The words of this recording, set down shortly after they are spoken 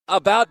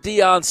about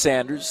Deion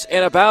Sanders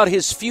and about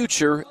his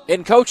future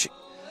in coaching.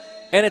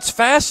 And it's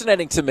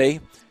fascinating to me.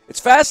 It's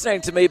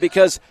fascinating to me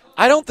because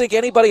I don't think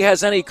anybody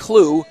has any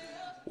clue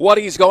what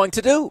he's going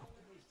to do.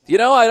 You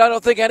know, I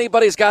don't think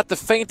anybody's got the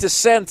faintest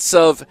sense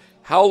of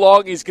how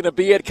long he's going to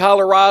be at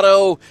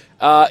Colorado.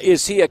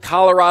 Is he a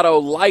Colorado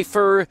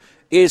lifer?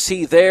 Is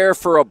he there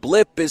for a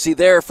blip? Is he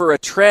there for a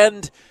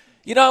trend?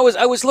 You know,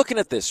 I was looking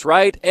at this,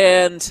 right?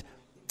 And,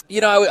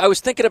 you know, I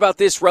was thinking about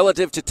this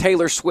relative to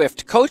Taylor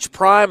Swift. Coach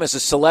Prime is a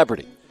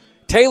celebrity.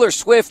 Taylor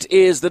Swift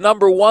is the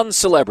number one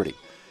celebrity.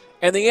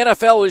 And the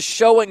NFL is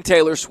showing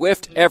Taylor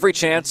Swift every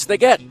chance they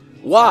get.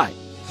 Why?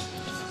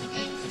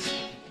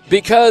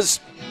 Because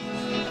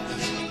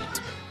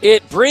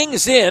it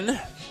brings in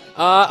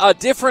a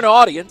different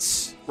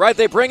audience, right?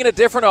 They bring in a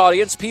different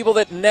audience, people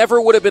that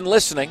never would have been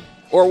listening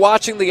or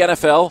watching the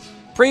NFL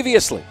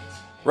previously,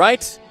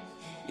 right?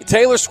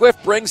 Taylor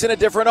Swift brings in a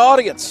different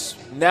audience.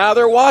 Now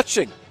they're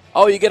watching.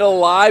 Oh, you get a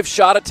live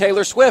shot at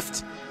Taylor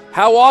Swift.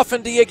 How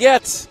often do you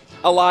get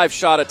a live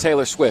shot at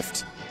Taylor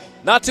Swift?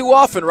 Not too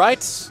often, right?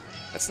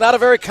 It's not a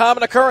very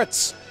common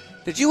occurrence.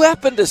 Did you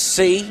happen to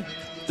see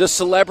the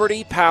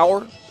celebrity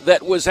power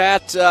that was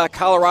at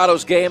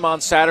Colorado's game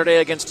on Saturday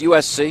against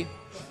USC?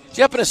 Did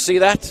you happen to see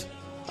that?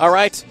 All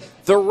right.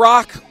 The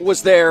Rock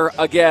was there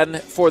again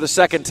for the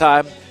second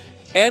time.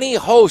 Any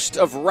host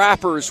of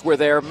rappers were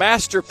there.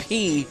 Master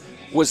P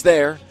was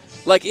there.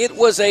 Like, it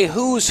was a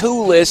who's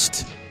who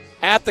list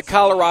at the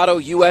Colorado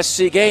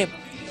USC game.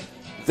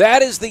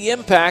 That is the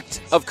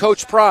impact of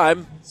Coach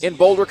Prime in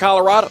Boulder,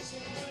 Colorado.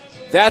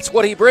 That's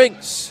what he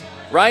brings,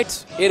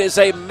 right? It is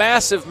a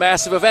massive,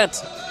 massive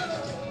event.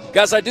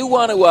 Guys, I do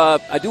want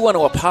to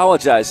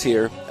apologize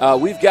here.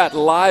 We've got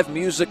live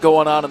music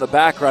going on in the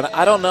background.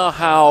 I don't know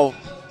how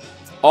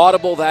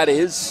audible that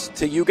is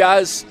to you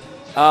guys.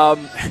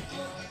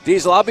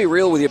 Diesel, I'll be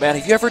real with you, man.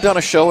 Have you ever done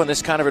a show in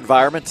this kind of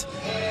environment?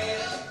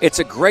 It's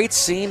a great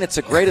scene. It's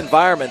a great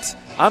environment.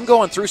 I'm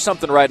going through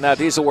something right now,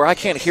 Diesel, where I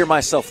can't hear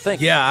myself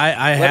think. Yeah,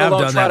 I have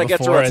done that before. To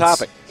get to our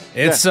topic.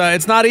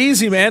 It's not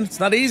easy, man. It's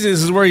not easy.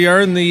 This is where you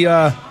earn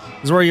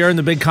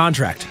the big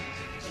contract.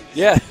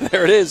 Yeah,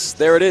 there it is.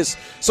 There it is.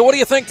 So what do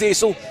you think,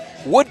 Diesel?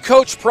 Would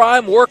Coach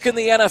Prime work in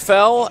the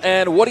NFL,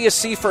 and what do you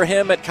see for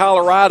him at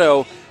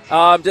Colorado?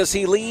 Does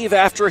he leave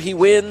after he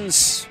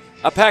wins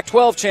a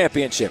Pac-12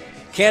 championship?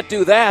 Can't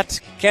do that.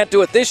 Can't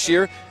do it this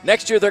year.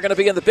 Next year they're going to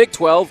be in the Big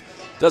 12.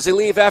 Does he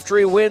leave after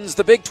he wins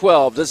the Big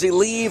 12? Does he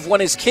leave when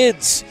his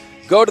kids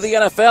go to the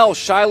NFL?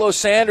 Shiloh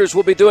Sanders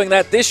will be doing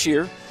that this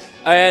year.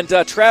 And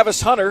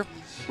Travis Hunter,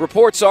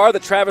 reports are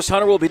that Travis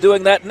Hunter will be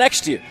doing that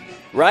next year,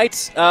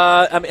 right?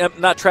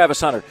 Not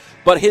Travis Hunter,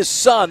 but his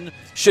son,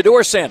 Should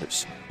Deion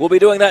Sanders, will be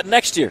doing that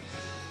next year.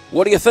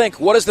 What do you think?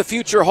 What does the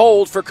future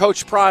hold for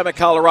Coach Prime at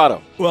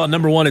Colorado? Well,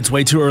 number one, it's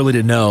way too early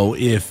to know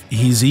if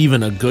he's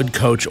even a good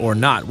coach or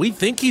not. We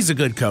think he's a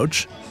good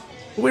coach.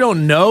 We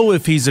don't know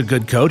if he's a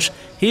good coach.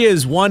 He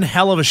is one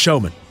hell of a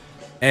showman,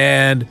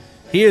 and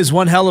he is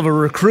one hell of a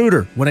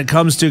recruiter when it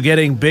comes to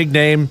getting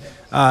big-name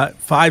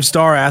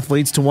five-star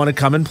athletes to want to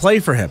come and play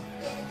for him.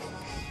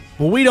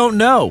 Well, we don't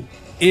know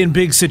in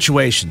big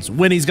situations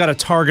when he's got a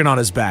target on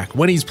his back,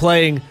 when he's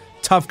playing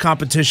tough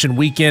competition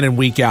week in and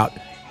week out,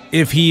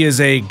 if he is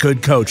a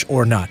good coach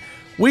or not.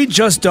 We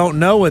just don't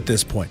know at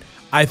this point.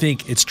 I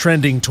think it's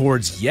trending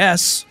towards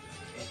yes,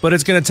 but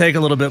it's going to take a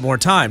little bit more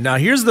time. Now,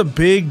 here's the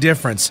big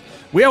difference.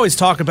 We always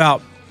talk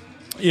about,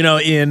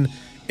 in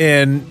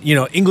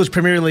English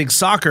Premier League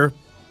soccer,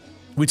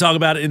 we talk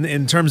about it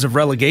in terms of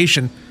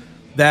relegation,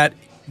 that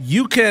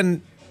you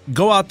can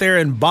go out there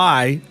and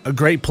buy a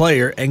great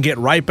player and get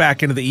right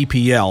back into the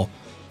EPL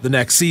the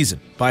next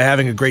season by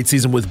having a great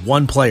season with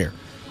one player.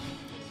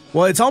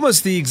 Well, it's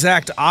almost the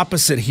exact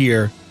opposite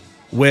here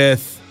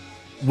with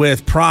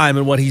Prime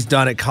and what he's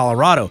done at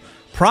Colorado.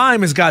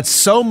 Prime has got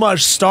so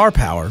much star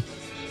power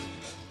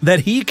that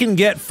he can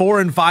get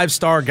 4- and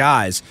 5-star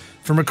guys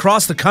from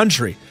across the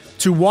country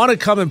to want to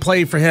come and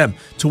play for him,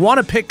 to want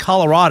to pick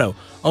Colorado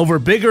over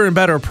bigger and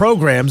better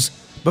programs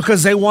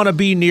because they want to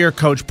be near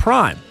Coach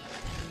Prime.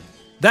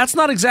 That's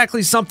not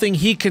exactly something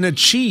he can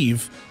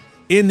achieve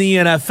in the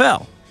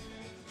NFL.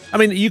 I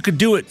mean, you could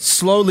do it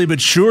slowly but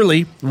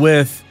surely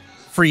with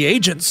free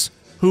agents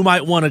who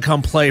might want to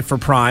come play for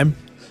Prime,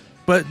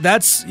 but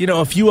that's,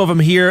 a few of them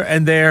here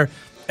and there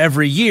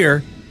every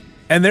year,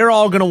 and they're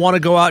all going to want to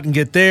go out and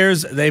get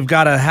theirs. They've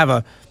got to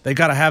have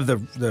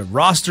the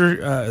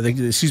roster,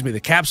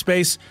 the cap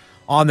space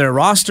on their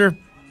roster.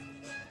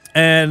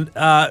 And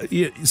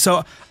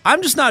so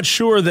I'm just not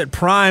sure that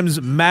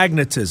Prime's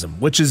magnetism,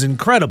 which is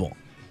incredible,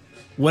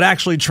 would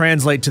actually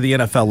translate to the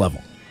NFL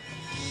level.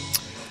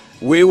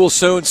 We will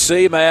soon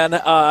see, man.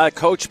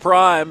 Coach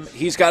Prime,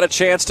 he's got a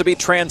chance to be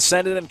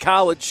transcendent in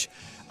college.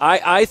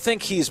 I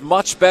think he's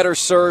much better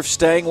served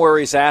staying where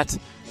he's at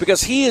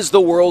because he is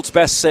the world's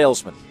best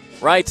salesman,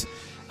 right?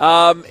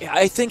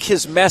 I think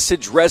his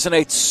message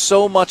resonates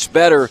so much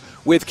better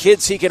with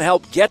kids he can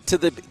help get to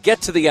the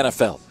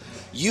NFL,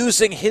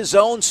 using his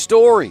own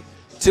story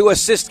to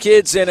assist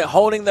kids in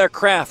honing their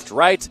craft,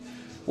 right?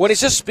 When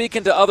he's just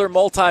speaking to other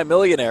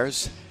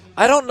multimillionaires,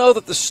 I don't know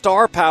that the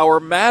star power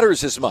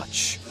matters as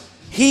much.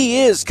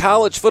 He is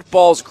college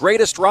football's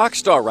greatest rock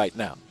star right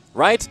now,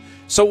 right?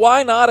 So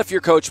why not, if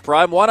you're Coach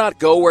Prime, why not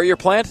go where you're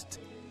planted,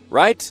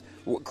 right?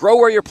 Grow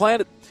where you're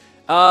planted.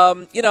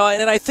 And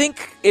I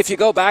think if you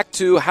go back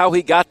to how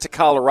he got to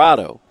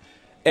Colorado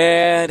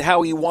and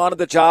how he wanted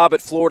the job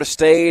at Florida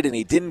State and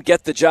he didn't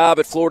get the job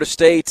at Florida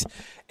State,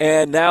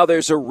 and now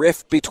there's a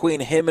rift between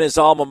him and his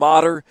alma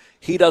mater.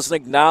 He doesn't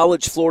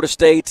acknowledge Florida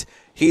State.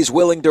 He's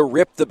willing to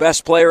rip the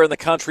best player in the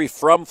country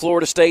from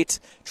Florida State.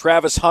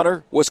 Travis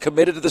Hunter was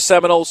committed to the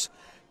Seminoles,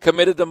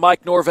 committed to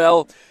Mike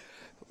Norvell,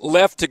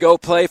 left to go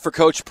play for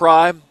Coach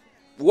Prime,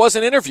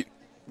 wasn't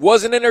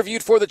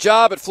interviewed for the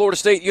job at Florida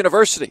State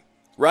University,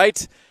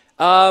 right?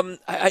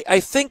 I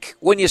think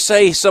when you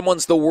say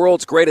someone's the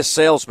world's greatest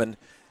salesman,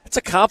 it's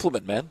a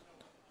compliment, man.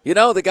 You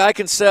know, the guy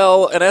can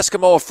sell an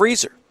Eskimo a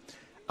freezer.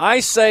 I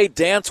say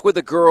dance with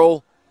the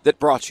girl that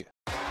brought you.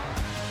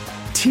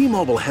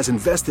 T-Mobile has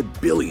invested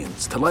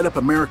billions to light up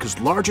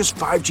America's largest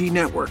 5G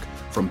network,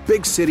 from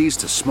big cities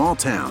to small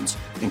towns,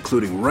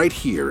 including right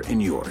here in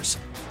yours.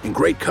 And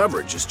great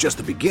coverage is just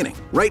the beginning.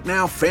 Right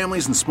now,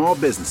 families and small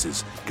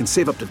businesses can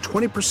save up to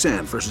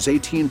 20% versus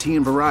AT&T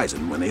and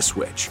Verizon when they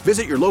switch.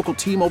 Visit your local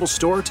T-Mobile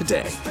store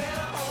today.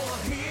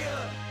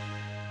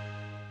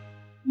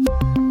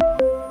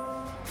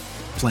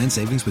 Plan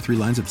savings with 3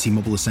 lines of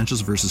T-Mobile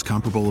Essentials versus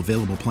comparable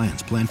available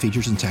plans. Plan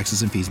features and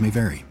taxes and fees may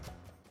vary.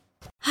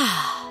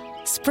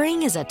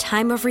 Spring is a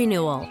time of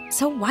renewal,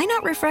 so why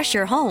not refresh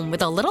your home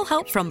with a little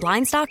help from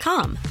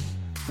Blinds.com?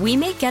 We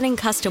make getting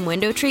custom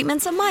window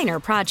treatments a minor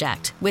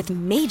project with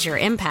major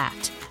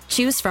impact.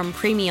 Choose from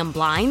premium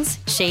blinds,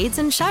 shades,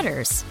 and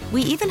shutters.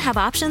 We even have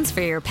options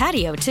for your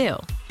patio, too.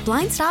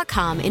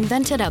 Blinds.com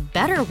invented a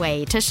better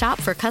way to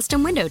shop for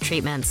custom window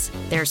treatments.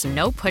 There's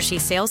no pushy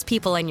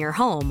salespeople in your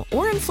home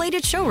or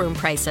inflated showroom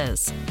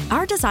prices.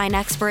 Our design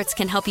experts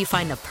can help you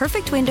find the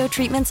perfect window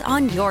treatments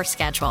on your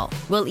schedule.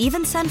 We'll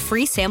even send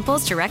free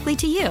samples directly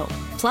to you.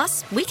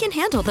 Plus, we can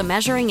handle the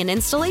measuring and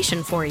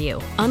installation for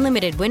you.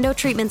 Unlimited window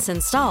treatments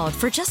installed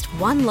for just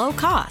one low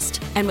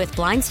cost. And with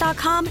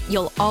Blinds.com,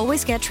 you'll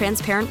always get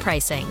transparent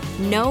pricing.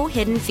 No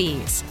hidden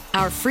fees.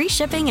 Our free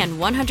shipping and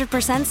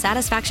 100%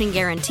 satisfaction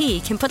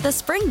guarantee can put the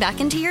spring back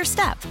into your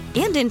step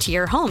and into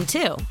your home,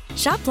 too.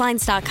 Shop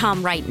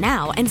Blinds.com right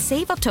now and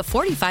save up to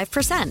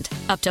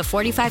 45%. Up to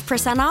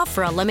 45% off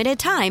for a limited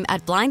time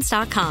at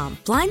Blinds.com.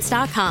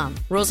 Blinds.com.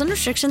 Rules and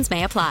restrictions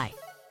may apply.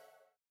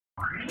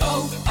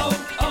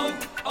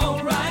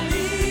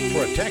 O'Reilly.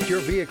 Protect your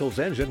vehicle's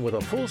engine with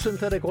a full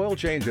synthetic oil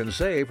change and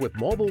save with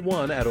Mobil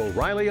 1 at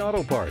O'Reilly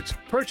Auto Parts.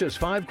 Purchase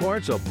 5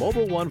 quarts of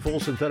Mobil 1 full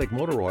synthetic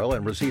motor oil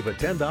and receive a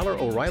 $10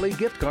 O'Reilly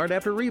gift card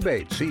after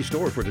rebate. See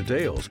store for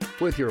details.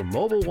 With your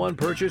Mobil 1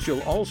 purchase,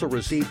 you'll also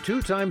receive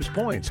 2 times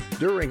points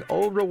during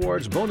O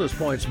Rewards Bonus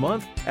Points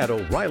Month at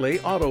O'Reilly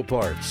Auto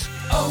Parts.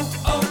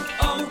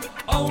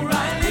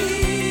 O'Reilly.